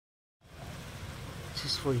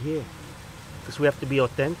this is for here. Because we have to be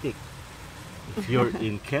authentic. If you're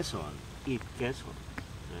in Quezon, eat Quezon.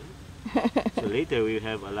 Right? So later we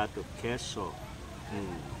have a lot of queso.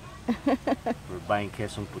 We're buying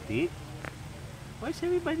quesong puti. Why is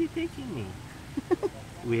everybody taking me?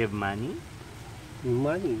 We have money.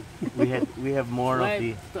 Money. We have more of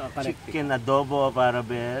the chicken adobo of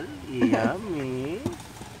Arabel. Yummy.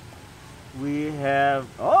 We have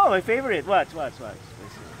my favorite. Watch.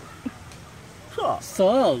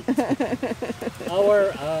 Salt.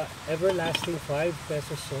 Our everlasting 5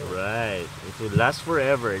 peso salt. Right. It will last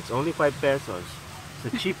forever. It's only 5 pesos.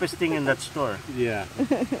 It's the cheapest thing in that store. Yeah.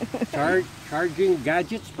 Charging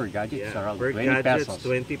gadgets per gadgets around per 20 gadgets, pesos.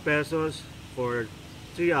 20 pesos for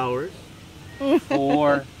 3 hours.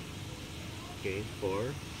 4. Okay,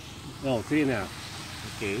 4. No, 3.5.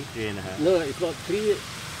 Okay, 3.5. No, it's not 3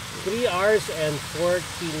 hours and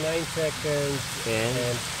 49 seconds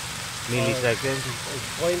And milliseconds.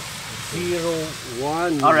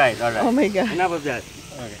 0.01. All right. Oh my God. Enough of that.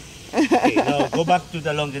 Okay. Okay, now go back to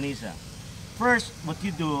the Longganisa. First, what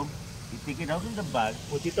you do, you take it out in the bag,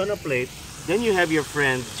 put it on a plate, then you have your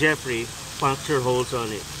friend Jeffrey puncture holes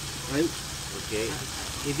on it. Okay?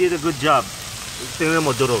 He did a good job. Tingnan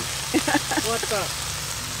mo, durog. What the?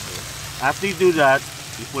 After you do that,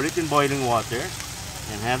 you put it in boiling water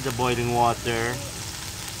and have the boiling water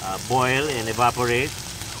boil and evaporate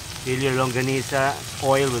till your Longganisa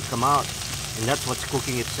oil will come out. And that's what's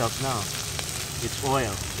cooking itself now. It's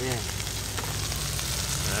oil. Yeah.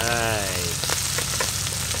 Right.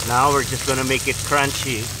 Now we're just gonna make it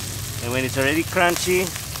crunchy. And when it's already crunchy,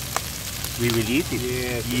 we will eat it.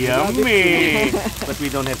 Yes. Yummy! But we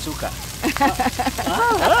don't have suka.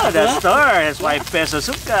 The store has 5 peso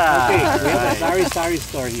suka. Okay, we have a sari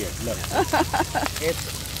store here. Look. It's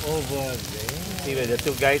over there. See where the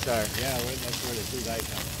 2 guys are. Yeah, that's where the 2 guys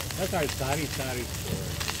are. That's our sari store.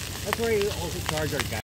 That's where we also charge our guys.